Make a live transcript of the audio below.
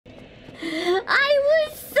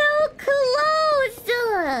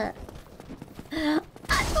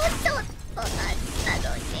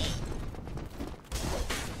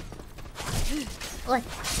おい、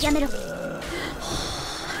やめろ。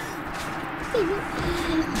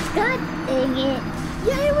God dang it.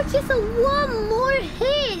 Yeah, it was just a one more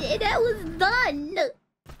hit and that was done.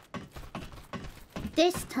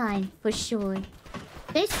 This time for sure.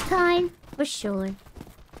 This time for sure.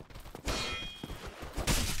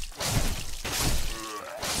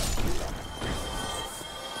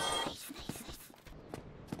 Nice, nice, nice.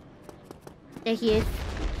 There he is.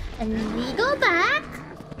 And we go back.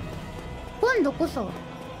 今度こそ。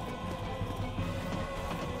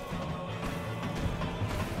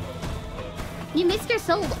You missed your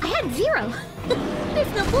soul. I had 0. There's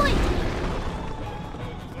no point.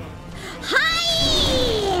 Hi!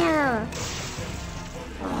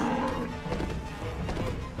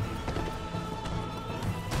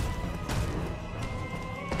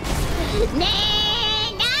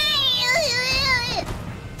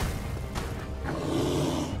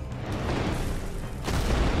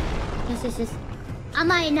 Yes.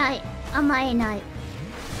 甘えない。甘えない。は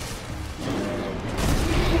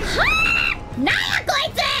ぁ！なんやこい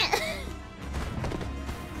つ！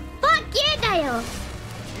 Fuck you だよ。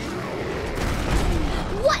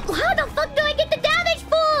What? How the fuck do I get the damage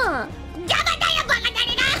for? 邪魔だよバカ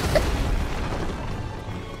誰だ！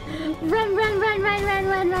 Run.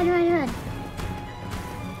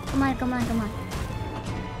 Come on.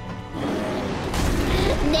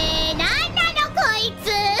 ねえ、なんなのこいつ！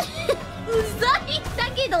うざいんだ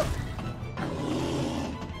けど。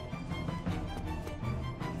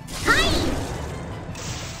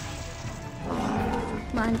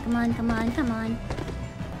Come on.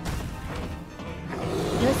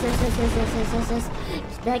 Yes.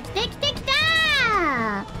 来た！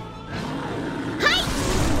はい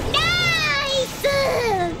ナイス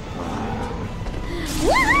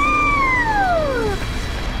Woohoo!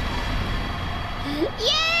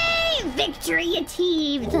 Yay! Victory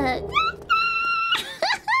achieved! や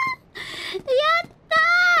った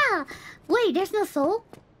ー Wait, there's no soul?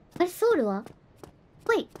 あれ、ソウルは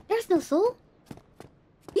Wait, there's no soul?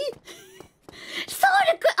 えソウ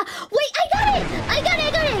ルくWait, I got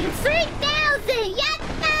it! 3,000! やっ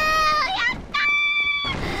た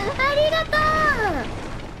ーありがと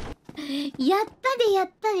うやった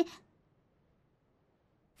で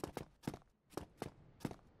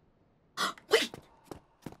Wait!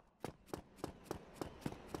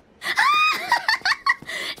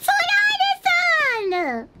 ソラールさ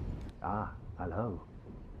ん Ah, hello.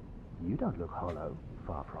 You don't look hollow,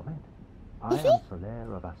 far from it. I Is am he?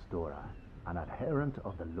 Solaire of Astora, an adherent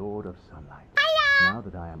of the Lord of Sunlight. Hiya! Now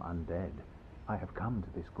that I am undead, I have come to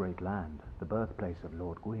this great land, the birthplace of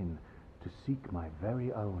Lord Gwyn, to seek my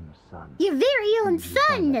very own son. Your very own You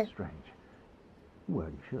find that son! strange? Well,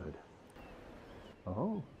 you should.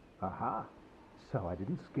 Oh, aha. So I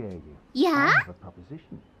didn't scare you. Yeah? I have a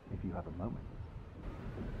proposition, if you have a moment.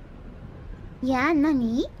 Yeah,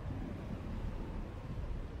 nani?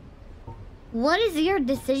 What is your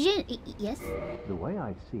decision? Yes? The way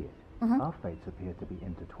I see it, our fates appear to be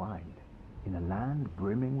intertwined. In a land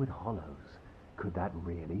brimming with hollows, could that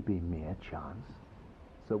really be mere chance?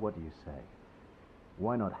 So what do you say?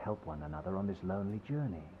 Why not help one another on this lonely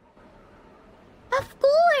journey? Of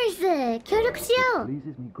course! 協力しよ It う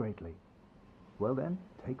pleases me greatly. Well then,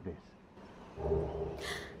 take this. ありが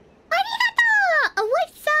とう A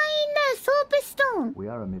white sign soapstone! We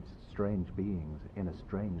are amidst strange beings in a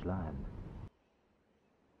strange land.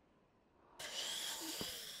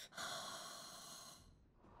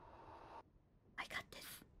 I got this.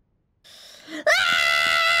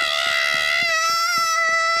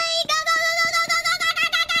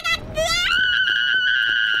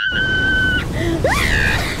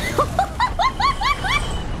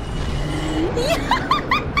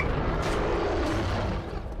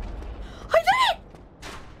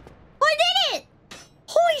 I did it!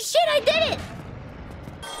 Holy shit, I did it!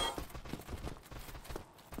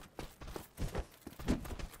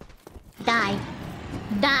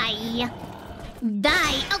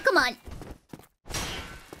 Die. Oh, come on.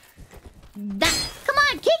 Come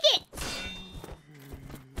on, kick it!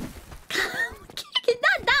 Kick it,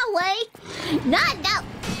 not that way! Not that...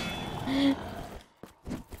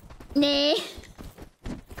 ねえ。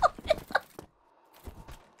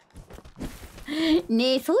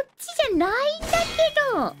ねえ、そっちじゃないんだけ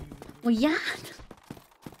ど。もうやだ。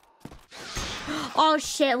Oh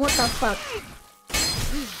shit, what the fuck?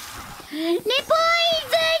 ね、ポイズン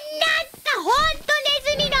なった！ほんとネ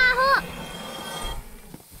ズミのアホ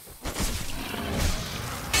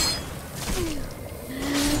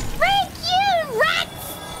！Freak you, rats!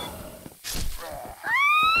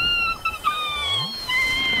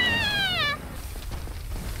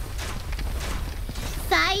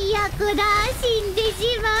 最悪だ、死んで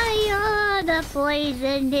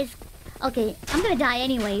poison this. Okay, I'm gonna die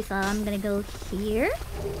anyway, so I'm gonna go here.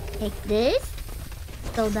 Take this.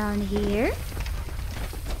 Go down here.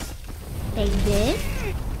 Take this.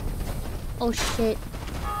 Oh shit.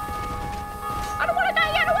 I don't wanna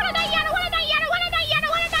die, I don't wanna die, I don't wanna die, I don't wanna die, I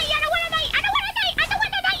don't wanna die, I don't wanna die, I don't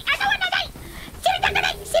wanna die, I don't wanna die, I don't wanna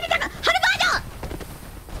die! Shiritaka! Harubado!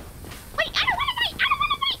 Wait, I don't wanna die, I don't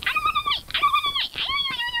wanna die, I don't wanna die, I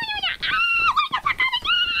don't wanna die, what the fuck are we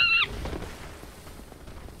doing?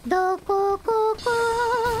 Doko koko.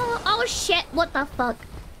 Oh shit, what the fuck?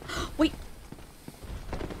 Wait.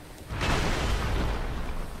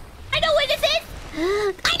 I know what this is!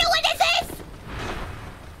 I know what this is!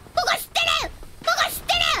 Go go steal! Go go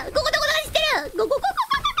steal! Go go go go steal! Go go go go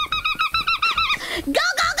go go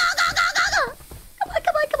go go go! Come on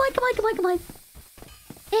come on come on come on come on come on!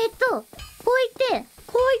 こういって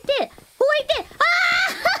こういってこういってあ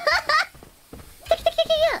あ！来た来た来た来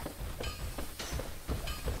た！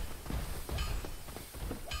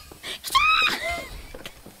来た！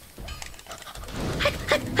はい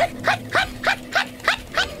はいはいはいはいはい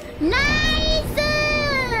はい！ナイス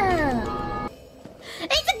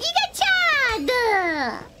！It's a Gigachad!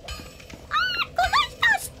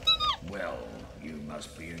 Well, you must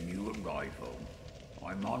be a new arrival.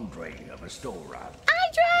 I'm Andre of a store app.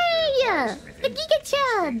 Andre! The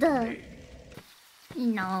Gigachad!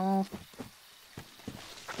 No.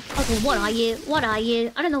 Okay, what are you? What are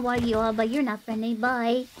you? I don't know what you are, but you're not friendly.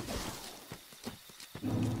 Bye.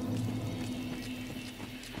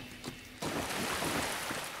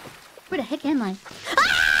 Where the heck am I?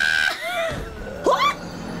 Ah! What?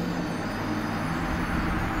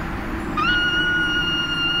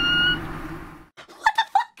 What the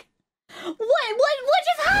fuck? What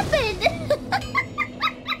just happened?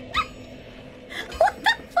 What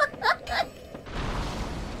the fuck?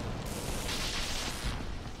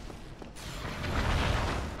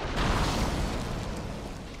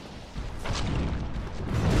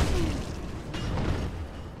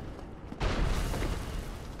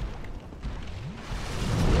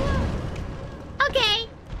 Okay,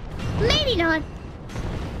 maybe not.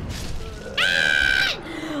 Ah!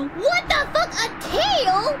 What the fuck? A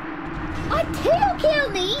tail? A tail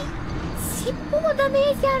killed me? 尻尾もダメ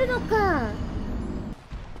ージあるのか。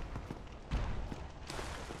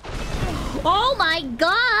Oh my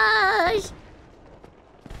gosh!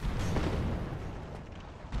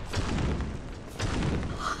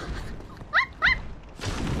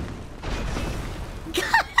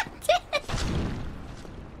 God damn!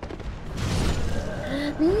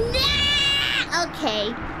 Nah! Okay.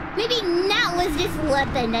 Maybe that was this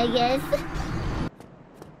weapon, I guess.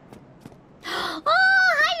 Oh,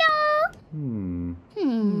 hello!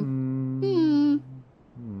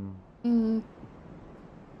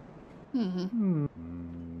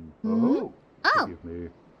 Oh, Oh. forgive me.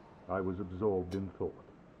 I was absorbed in thought.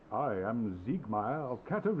 I am Siegmeyer of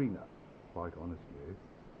Katarina. Quite honestly,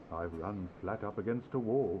 I've run flat up against a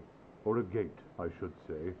wall. Or a gate, I should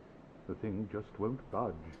say. The thing just won't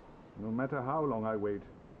budge, no matter how long I wait.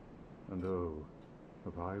 And oh,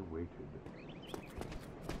 have I waited.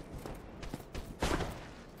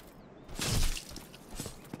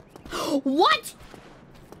 What?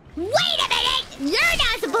 Wait a minute! You're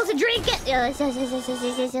not supposed to drink it! Yes.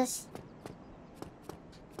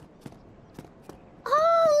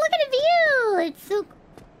 Oh, look at the view! It's so...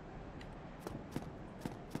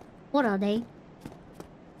 What are they?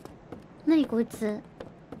 何こいつ?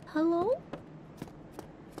 Hello?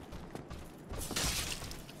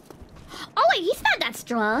 Oh wait, he's not that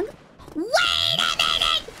strong! Wait a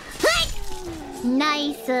minute!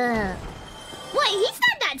 Nice! Wait, he's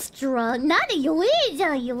not that strong! なんで弱えじ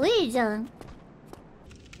ゃん、弱えじゃん。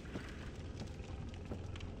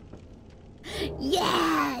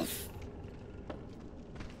Yes!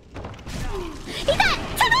 痛い！ちょっと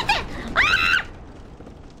待って！あー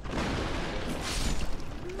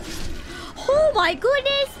Oh my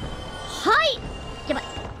goodness! はい！やばい。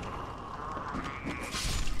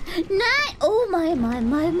Oh my,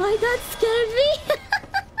 that scared me!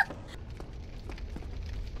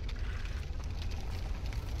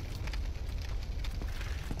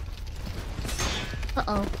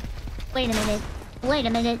 Uh-oh. Wait a minute. Wait a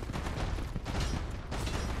minute.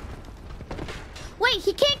 Wait,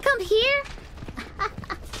 he can't come here?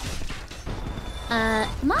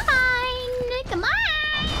 Come on! Come on!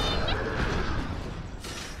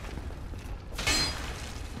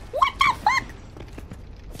 What the fuck?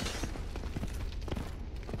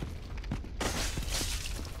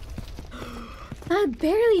 I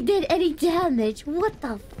barely did any damage. What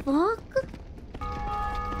the fuck?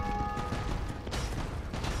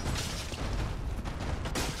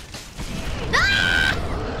 Ah!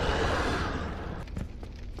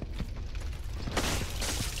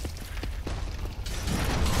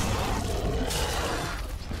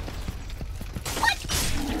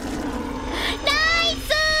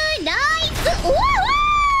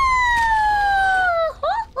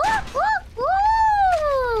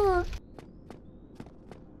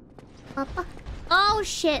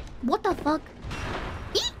 shit. What the fuck?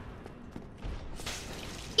 Eat!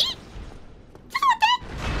 Eat!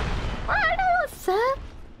 I don't know, sir.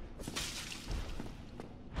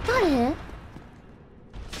 Got it.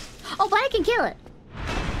 Oh, but I can kill it.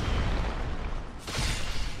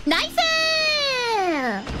 Nice!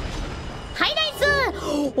 Hi, nice!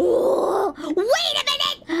 Oh, wait a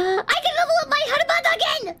minute! I can level up my Harband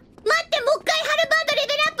again! 待って、もう一回ハルバンドレ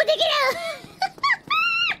ベルアップできる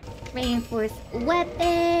Reinforced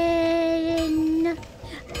weapon.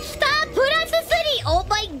 Stop! Plus 3! Oh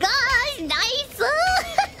my gosh! Nice!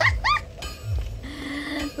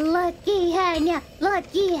 Lucky Henya!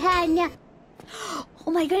 Lucky Henya!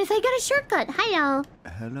 Oh my goodness, I got a shortcut. Hello.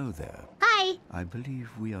 Hello there. Hi. I believe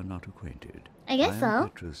we are not acquainted. I guess so. I am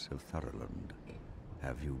Petrus of Thurland.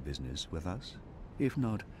 Have you business with us? If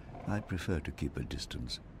not, I prefer to keep a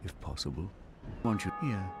distance, if possible. Want you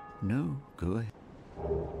here? No, go ahead.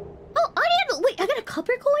 Oh, wait, I got a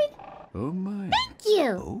copper coin? Oh my. Thank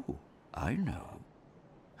you. Oh, I know.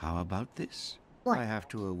 How about this? What? I have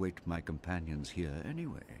to await my companions here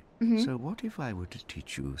anyway. So what if I were to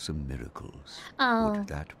teach you some miracles? Oh. Would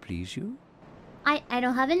that please you? I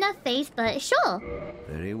don't have enough face, but sure.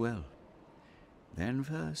 Very well. Then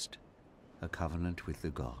first, a covenant with the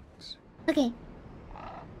gods. Okay.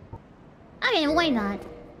 Okay, why not?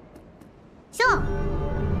 Sure.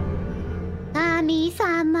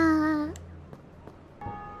 Kami-sama.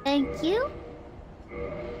 Thank you.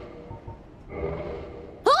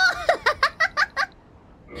 Oh!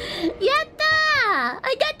 Yatta!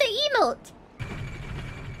 I got the emote!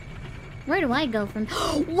 Where do I go from?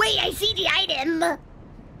 Wait, I see the item! Item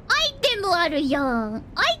あるやん!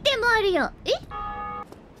 Item あるやん! Eh?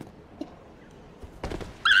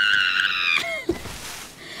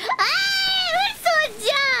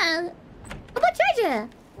 How about treasure?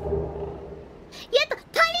 やった!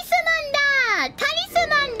 タリスマンだ! タリス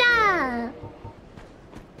マンだ!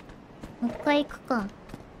 もう一回行くか.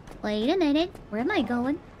 Wait a minute. Where am I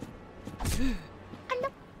going?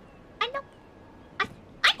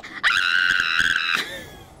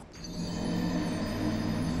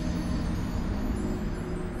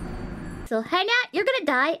 So, Henya, you're gonna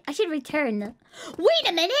die. I should return. Wait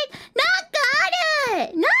a minute! なんかあ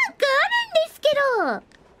る! なんかあるんですけど!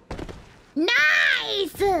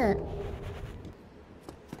 Nice!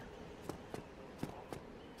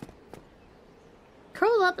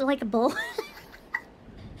 Curl up like a bowl.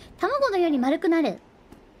 卵のように丸くなる.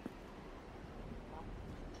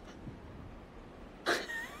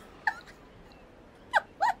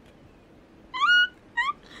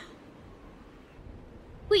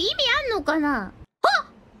 Wait, 意味あんのかな? Huh?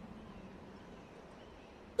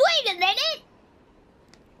 Wait a minute!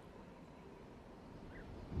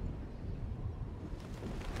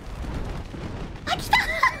 あ、来た!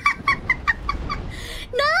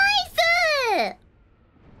 Nice!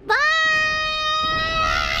 Bye!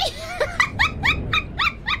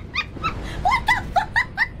 What the fuck?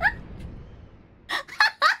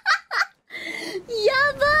 や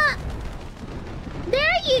ば!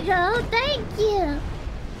 There you go! Thank you!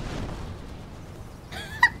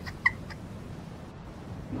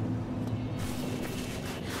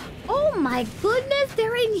 Oh my goodness,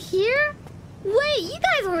 they're in here? Wait, you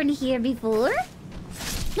guys weren't here before?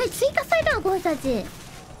 ね、追加されたのこの人たち。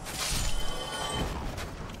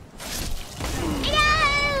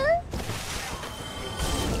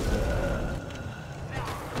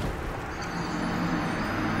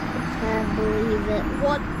Can't believe it.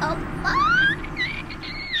 What the fuck?